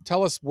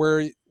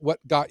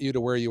what got you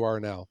to where you are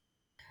now?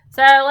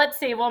 So let's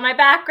see. Well, my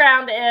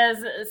background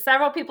is,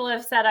 several people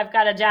have said I've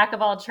got a jack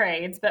of all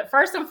trades, but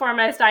first and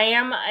foremost, I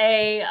am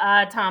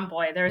a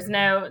tomboy. There's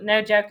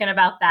no joking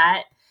about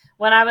that.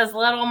 When I was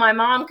little, my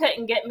mom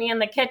couldn't get me in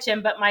the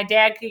kitchen, but my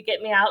dad could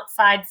get me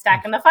outside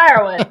stacking the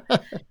firewood.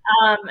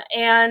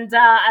 And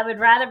I would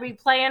rather be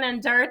playing in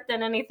dirt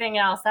than anything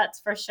else, that's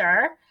for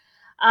sure.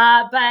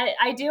 But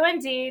I do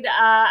indeed.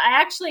 I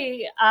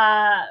actually,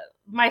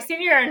 my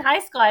senior year in high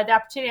school, I had the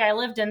opportunity. I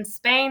lived in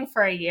Spain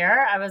for a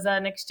year. I was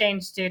an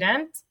exchange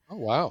student. Oh,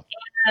 wow.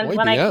 And Muy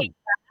when bien.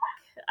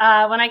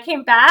 I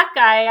came back,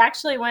 I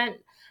actually went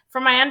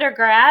for my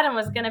undergrad and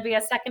was going to be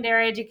a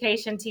secondary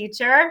education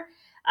teacher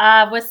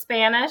with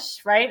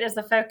Spanish, right, as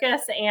the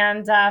focus.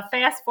 And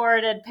fast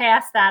forwarded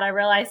past that, I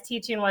realized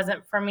teaching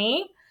wasn't for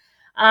me.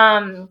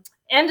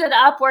 Ended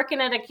up working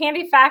at a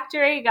candy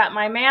factory, got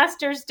my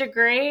master's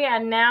degree,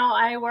 and now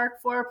I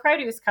work for a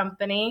produce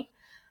company,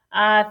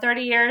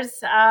 30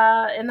 years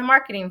in the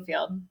marketing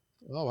field.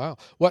 Oh, wow.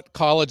 What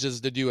colleges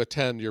did you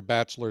attend, your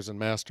bachelor's and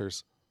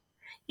master's?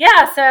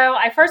 Yeah, so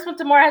I first went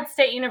to Morehead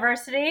State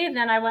University,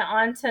 then I went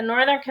on to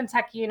Northern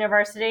Kentucky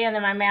University, and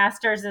then my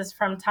master's is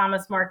from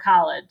Thomas More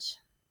College.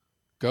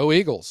 Go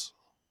Eagles.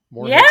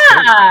 Morehead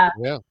Yeah.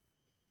 State. Yeah.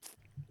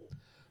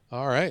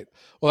 All right.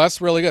 Well, that's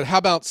really good. How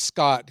about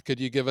Scott? Could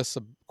you give us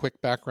a quick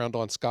background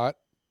on Scott?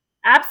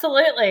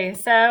 Absolutely.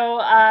 So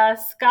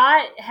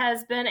Scott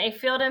has been a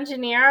field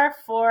engineer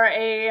for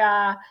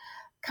a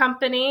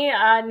company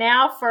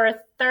now for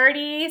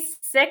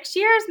 36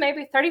 years,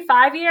 maybe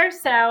 35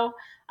 years. So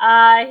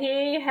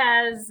he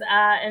has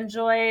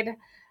enjoyed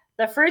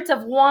the fruits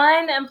of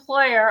one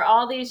employer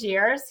all these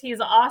years.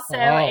 He's also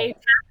a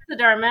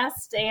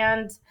taxidermist,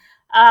 and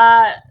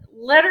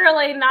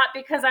literally not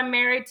because I'm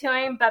married to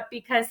him, but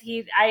because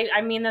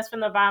I mean this from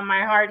the bottom of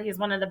my heart, he's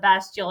one of the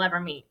best you'll ever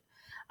meet.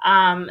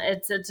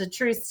 It's a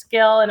true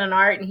skill and an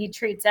art, and he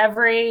treats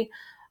everybody's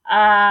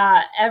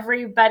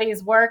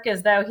work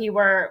as though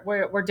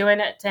we're doing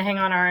it to hang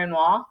on our own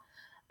wall.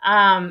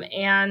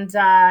 And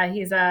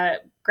he's a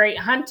great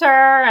hunter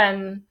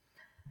and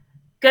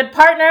good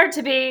partner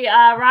to be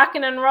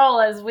rocking and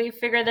roll as we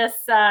figure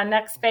this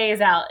next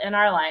phase out in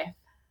our life.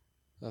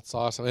 That's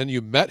awesome. And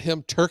you met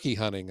him turkey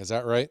hunting, is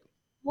that right?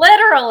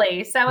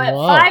 Literally. So at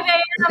Wow. 5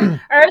 a.m.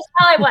 or it's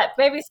probably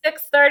maybe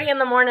 6:30 in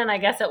the morning, I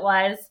guess it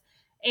was.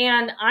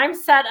 And I'm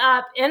set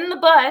up in a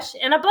bush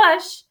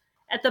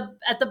at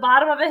the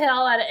bottom of a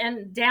hill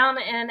and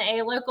down in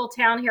a local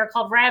town here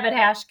called Rabbit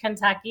Hash,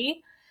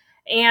 Kentucky.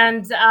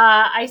 And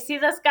I see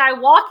this guy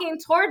walking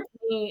towards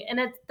me, and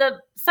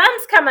the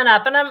sun's coming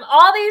up, and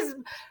all these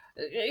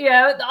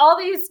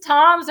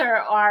toms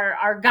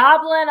are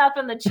gobbling up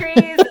in the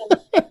trees,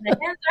 and the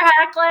hens are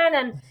hackling,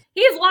 and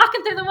he's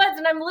walking through the woods,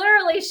 and I'm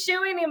literally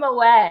shooing him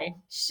away,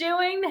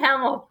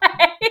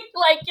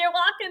 like, you're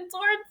walking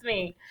towards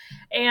me.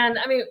 And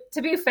I mean,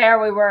 to be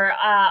fair, we were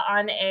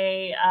on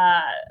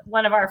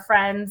one of our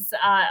friends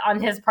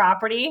on his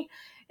property.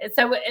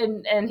 So,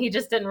 and he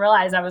just didn't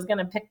realize I was going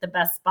to pick the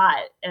best spot.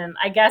 And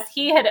I guess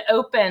he had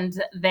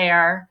opened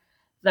there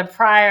the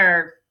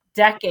prior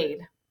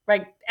decade,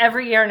 like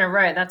every year in a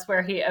row. That's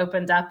where he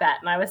opened up at.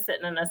 And I was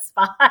sitting in a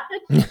spot.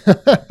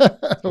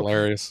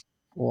 Hilarious.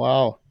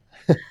 Wow.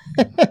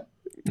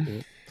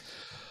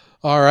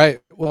 All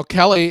right. Well,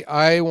 Kellee,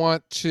 I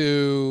want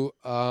to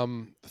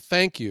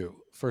thank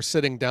you for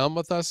sitting down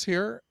with us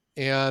here.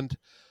 And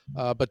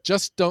but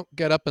just don't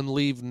get up and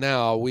leave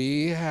now.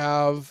 We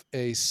have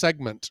a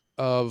segment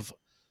of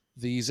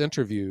these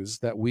interviews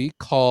that we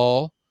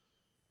call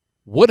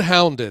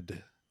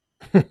Woodhounded.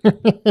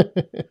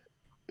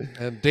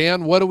 And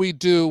Dan, what do we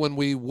do when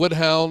we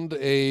woodhound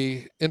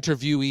a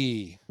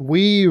interviewee?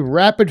 We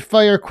rapid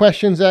fire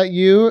questions at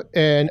you,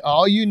 and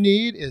all you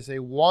need is a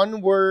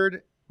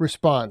one-word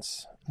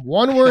response.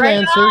 One-word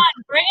answer.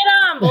 Bring it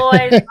on,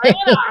 boys. Bring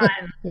it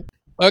on.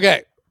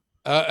 Okay.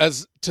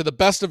 As to the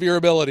best of your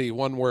ability,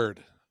 one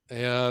word.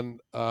 And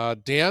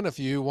Dan, if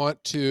you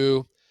want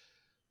to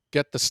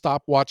get the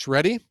stopwatch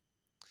ready.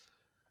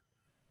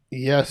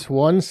 Yes,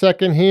 1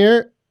 second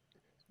here.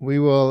 We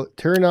will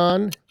turn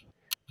on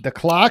the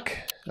clock.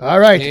 All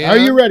right. And are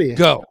you ready?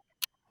 Go.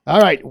 All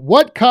right.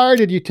 What car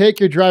did you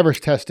take your driver's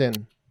test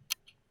in?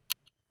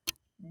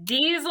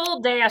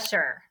 Diesel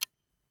Dasher.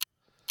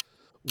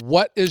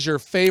 What is your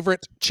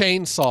favorite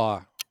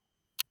chainsaw?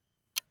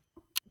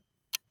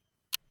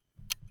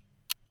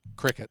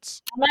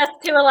 Crickets.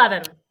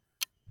 MS-211.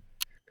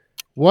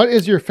 What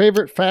is your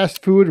favorite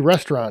fast food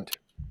restaurant?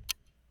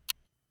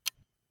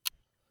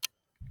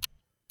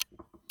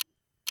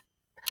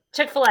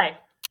 Chick-fil-A.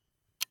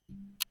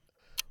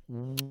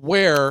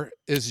 Where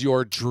is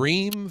your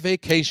dream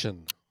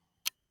vacation?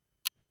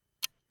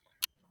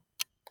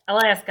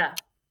 Alaska.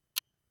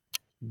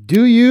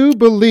 Do you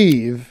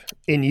believe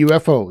in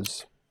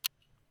UFOs?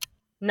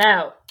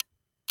 No.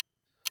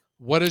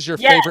 What is your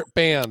Yes. favorite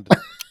band?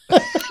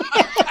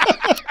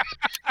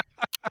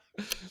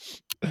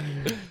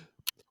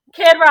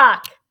 Kid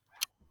Rock.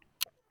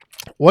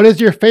 What is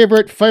your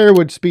favorite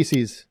firewood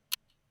species?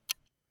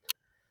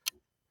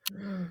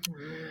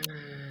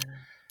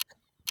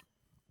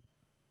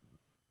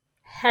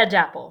 Hedge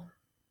apple.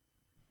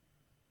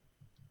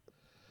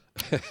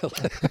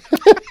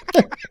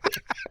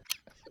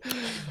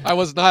 I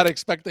was not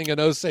expecting an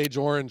Osage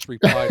Orange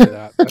reply to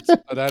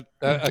that.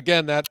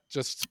 That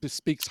just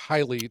speaks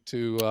highly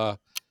to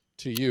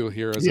you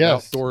here as an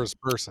outdoors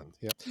person.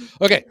 Yeah.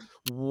 Okay.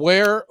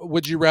 Where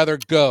would you rather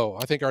go?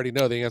 I think I already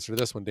know the answer to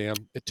this one, Dan.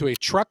 To a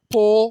truck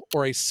pull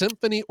or a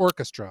symphony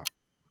orchestra?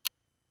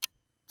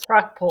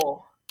 Truck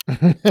pull.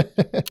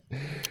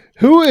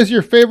 Who is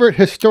your favorite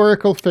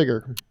historical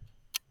figure?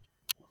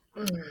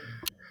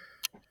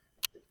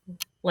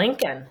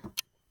 Lincoln.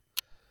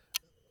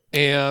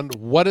 And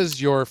what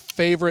is your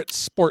favorite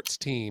sports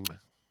team?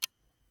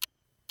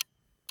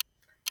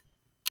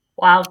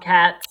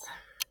 Wildcats.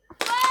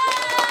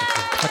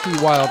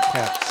 Kentucky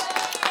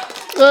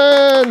Wildcats.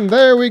 And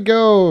there we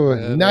go.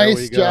 And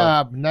nice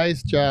job.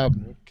 Nice job.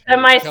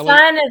 And my Kellee?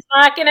 son is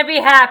not going to be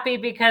happy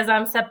because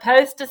I'm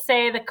supposed to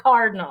say the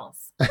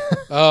Cardinals.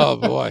 Oh,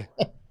 boy.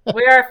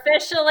 We are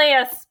officially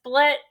a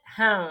split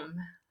home.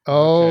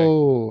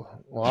 Oh,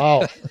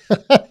 wow.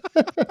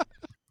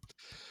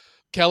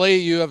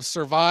 Kellee, you have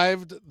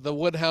survived the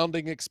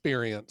woodhounding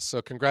experience,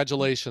 so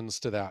congratulations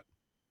to that.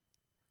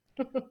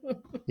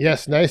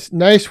 Yes,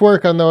 nice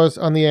work on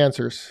the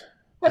answers.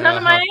 But none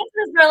of my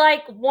answers were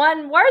like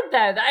one word,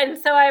 though. And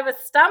so I was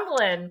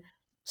stumbling.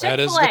 That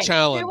is the Chick-fil-A,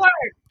 challenge. 2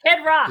 words.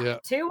 Kid Rock, Yeah.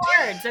 2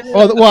 words. And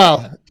Oh,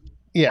 wow.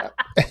 Yeah.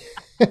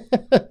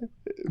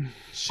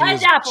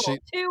 Hedge apple,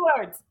 2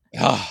 words.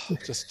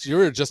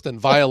 You're just in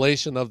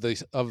violation of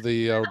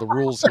the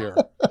rules here.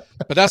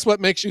 But that's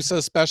what makes you so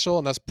special,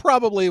 and that's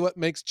probably what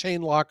makes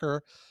Chain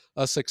Locker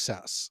a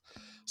success.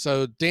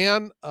 So,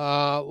 Dan,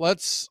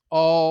 let's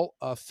all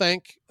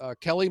thank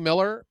Kellee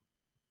Miller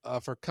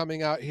for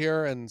coming out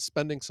here and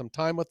spending some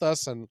time with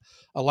us and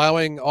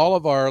allowing all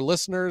of our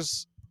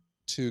listeners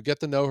to get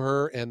to know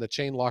her and the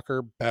Chain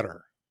Locker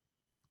better.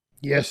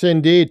 Yes,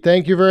 indeed.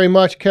 Thank you very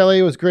much, Kellee.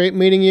 It was great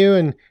meeting you,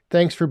 and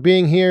thanks for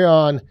being here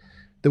on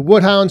the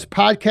Woodhounds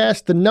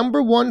podcast, the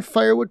 #1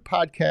 firewood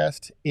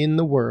podcast in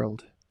the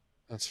world.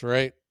 That's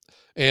right.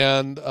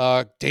 And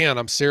Dan,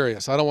 I'm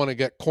serious. I don't want to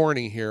get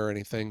corny here or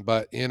anything,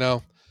 but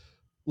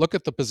look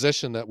at the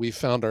position that we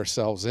found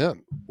ourselves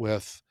in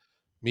with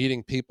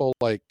meeting people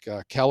like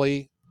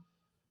Kellee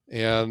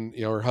and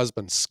her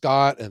husband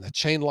Scott and the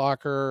Chain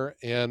Locker.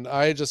 And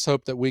I just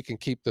hope that we can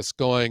keep this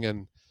going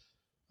and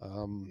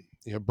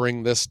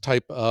bring this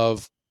type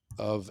of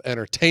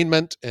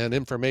entertainment and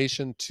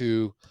information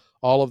to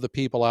all of the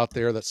people out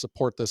there that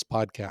support this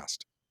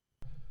podcast.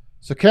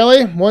 So,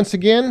 Kellee, once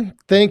again,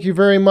 thank you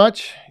very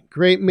much.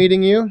 Great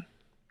meeting you.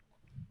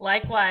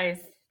 Likewise.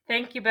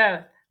 Thank you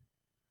both.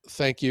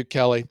 Thank you,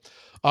 Kellee.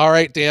 All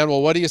right, Dan.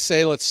 Well, what do you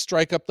say? Let's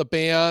strike up the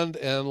band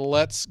and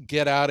let's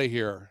get out of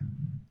here.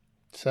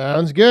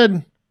 Sounds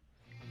good.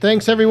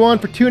 Thanks, everyone,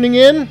 for tuning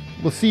in.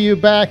 We'll see you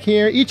back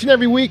here each and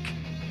every week,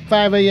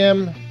 5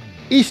 a.m.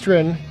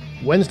 Eastern,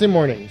 Wednesday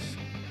mornings.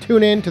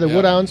 Tune in to the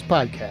Woodhounds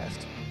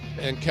podcast.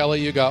 And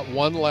Kellee, you got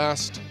one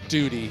last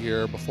duty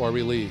here before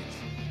we leave.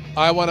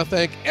 I want to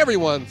thank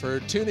everyone for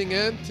tuning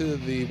in to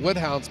the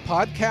Woodhounds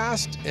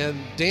podcast. And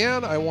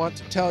Dan, I want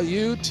to tell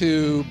you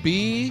to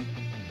be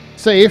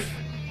safe.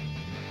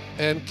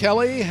 And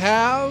Kellee,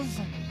 have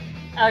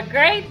a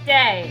great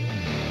day.